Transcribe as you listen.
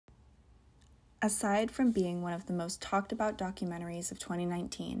Aside from being one of the most talked about documentaries of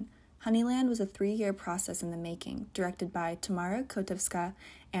 2019, Honeyland was a 3-year process in the making, directed by Tamara Kotovska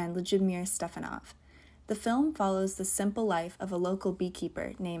and Ljubomir Stefanov. The film follows the simple life of a local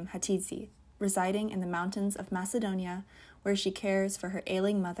beekeeper named Hatice, residing in the mountains of Macedonia, where she cares for her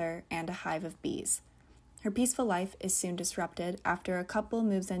ailing mother and a hive of bees. Her peaceful life is soon disrupted after a couple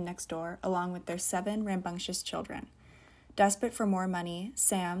moves in next door along with their 7 rambunctious children. Desperate for more money,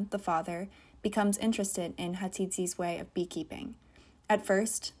 Sam, the father, becomes interested in Hatice's way of beekeeping. At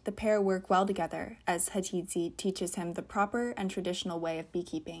first, the pair work well together as Hatice teaches him the proper and traditional way of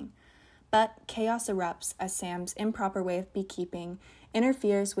beekeeping. But chaos erupts as Sam's improper way of beekeeping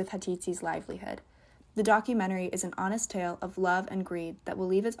interferes with Hatice's livelihood. The documentary is an honest tale of love and greed that will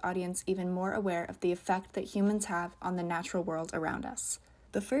leave its audience even more aware of the effect that humans have on the natural world around us.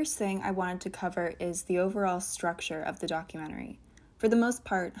 The first thing I wanted to cover is the overall structure of the documentary. For the most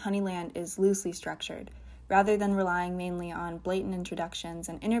part, Honeyland is loosely structured. Rather than relying mainly on blatant introductions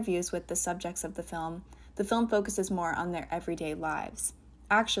and interviews with the subjects of the film focuses more on their everyday lives.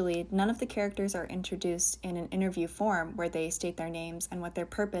 Actually, none of the characters are introduced in an interview form where they state their names and what their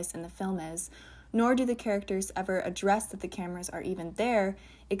purpose in the film is, nor do the characters ever address that the cameras are even there,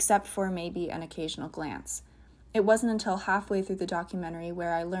 except for maybe an occasional glance. It wasn't until halfway through the documentary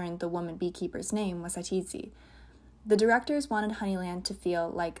where I learned the woman beekeeper's name was Hatice. The directors wanted Honeyland to feel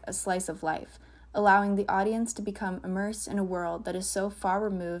like a slice of life, allowing the audience to become immersed in a world that is so far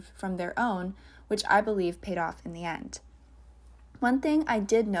removed from their own, which I believe paid off in the end. One thing I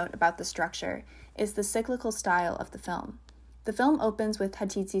did note about the structure is the cyclical style of the film. The film opens with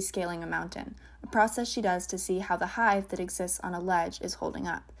Hatice scaling a mountain, a process she does to see how the hive that exists on a ledge is holding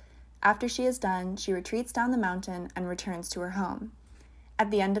up. After she is done, she retreats down the mountain and returns to her home. At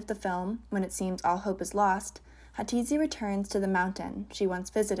the end of the film, when it seems all hope is lost, Hatice returns to the mountain she once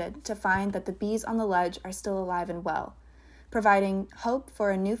visited to find that the bees on the ledge are still alive and well, providing hope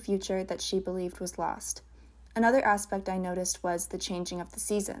for a new future that she believed was lost. Another aspect I noticed was the changing of the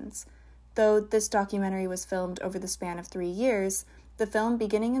seasons. Though this documentary was filmed over the span of 3 years, the film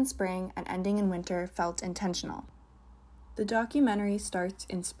beginning in spring and ending in winter felt intentional. The documentary starts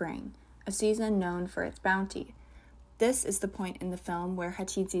in spring, a season known for its bounty. This is the point in the film where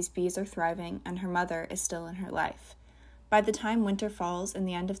Hatice's bees are thriving and her mother is still in her life. By the time winter falls in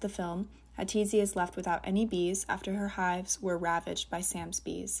the end of the film, Hatice is left without any bees after her hives were ravaged by Sam's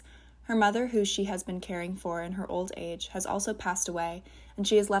bees. Her mother, who she has been caring for in her old age, has also passed away, and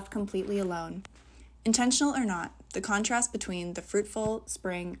she is left completely alone. Intentional or not, the contrast between the fruitful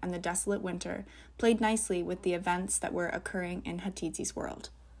spring and the desolate winter played nicely with the events that were occurring in Hatice's world.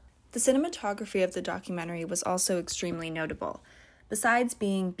 The cinematography of the documentary was also extremely notable. Besides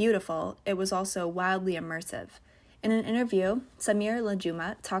being beautiful, it was also wildly immersive. In an interview, Samir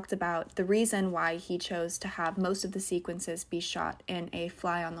Lajuma talked about the reason why he chose to have most of the sequences be shot in a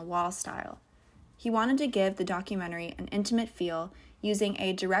fly-on-the-wall style. He wanted to give the documentary an intimate feel using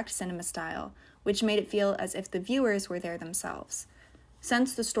a direct cinema style, which made it feel as if the viewers were there themselves.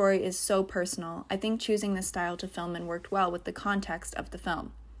 Since the story is so personal, I think choosing this style to film in worked well with the context of the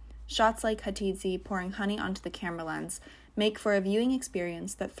film. Shots like Hatice pouring honey onto the camera lens make for a viewing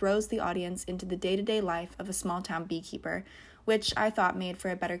experience that throws the audience into the day-to-day life of a small-town beekeeper, which I thought made for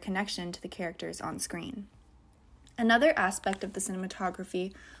a better connection to the characters on screen. Another aspect of the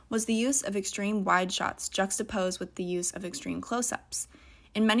cinematography was the use of extreme wide shots juxtaposed with the use of extreme close-ups.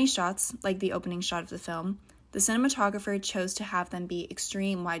 In many shots, like the opening shot of the film, the cinematographer chose to have them be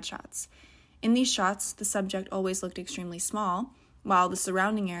extreme wide shots. In these shots, the subject always looked extremely small, while the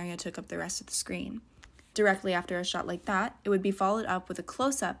surrounding area took up the rest of the screen. Directly after a shot like that, it would be followed up with a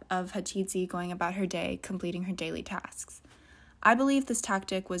close-up of Hatice going about her day, completing her daily tasks. I believe this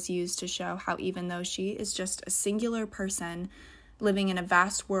tactic was used to show how even though she is just a singular person living in a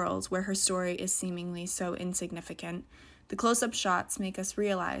vast world where her story is seemingly so insignificant, the close-up shots make us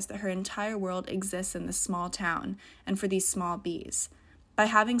realize that her entire world exists in this small town and for these small bees. By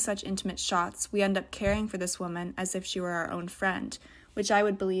having such intimate shots, we end up caring for this woman as if she were our own friend, which I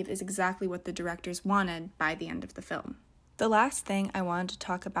would believe is exactly what the directors wanted by the end of the film. The last thing I wanted to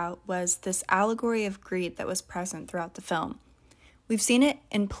talk about was this allegory of greed that was present throughout the film. We've seen it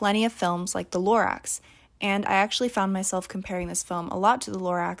in plenty of films like The Lorax, and I actually found myself comparing this film a lot to The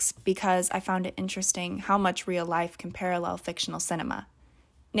Lorax because I found it interesting how much real life can parallel fictional cinema.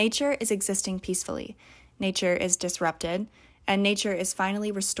 Nature is existing peacefully, nature is disrupted, and nature is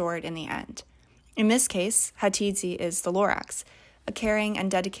finally restored in the end. In this case, Hatice is the Lorax, a caring and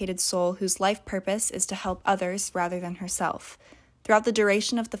dedicated soul whose life purpose is to help others rather than herself. Throughout the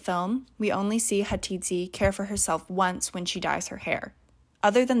duration of the film, we only see Hatice care for herself once when she dyes her hair.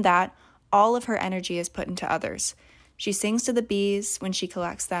 Other than that, all of her energy is put into others. She sings to the bees when she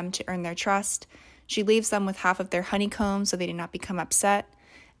collects them to earn their trust. She leaves them with half of their honeycomb so they do not become upset.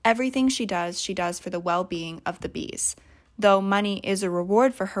 Everything she does for the well-being of the bees. Though money is a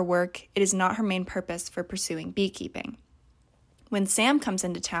reward for her work, it is not her main purpose for pursuing beekeeping. When Sam comes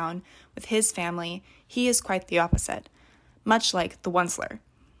into town with his family, he is quite the opposite, much like the Onceler.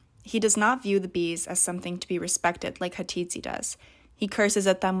 He does not view the bees as something to be respected like Hatidze does. He curses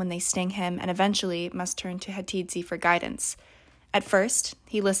at them when they sting him and eventually must turn to Hatidze for guidance. At first,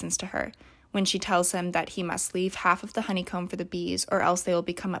 he listens to her when she tells him that he must leave half of the honeycomb for the bees or else they will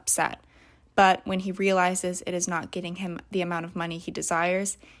become upset. But when he realizes it is not getting him the amount of money he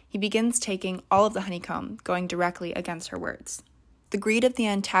desires, he begins taking all of the honeycomb, going directly against her words. The greed of the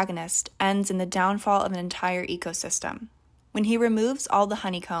antagonist ends in the downfall of an entire ecosystem. When he removes all the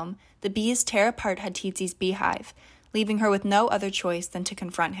honeycomb, the bees tear apart Hatidze's beehive, leaving her with no other choice than to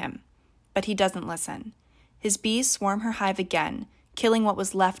confront him. But he doesn't listen. His bees swarm her hive again, killing what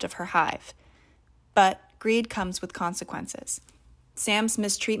was left of her hive. But greed comes with consequences. Sam's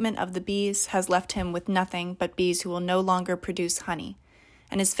mistreatment of the bees has left him with nothing but bees who will no longer produce honey,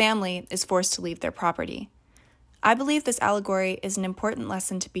 and his family is forced to leave their property. I believe this allegory is an important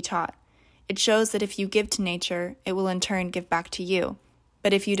lesson to be taught. It shows that if you give to nature, it will in turn give back to you.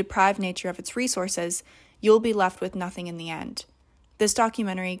 But if you deprive nature of its resources, you'll be left with nothing in the end. This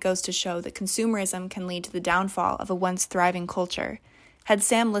documentary goes to show that consumerism can lead to the downfall of a once thriving culture. Had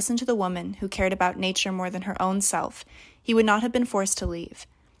Sam listened to the woman who cared about nature more than her own self, he would not have been forced to leave.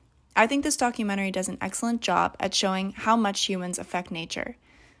 I think this documentary does an excellent job at showing how much humans affect nature.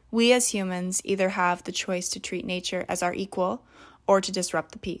 We as humans either have the choice to treat nature as our equal or to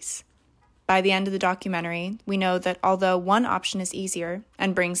disrupt the peace. By the end of the documentary, we know that although one option is easier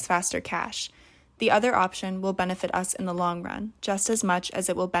and brings faster cash, the other option will benefit us in the long run, just as much as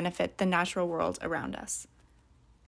it will benefit the natural world around us.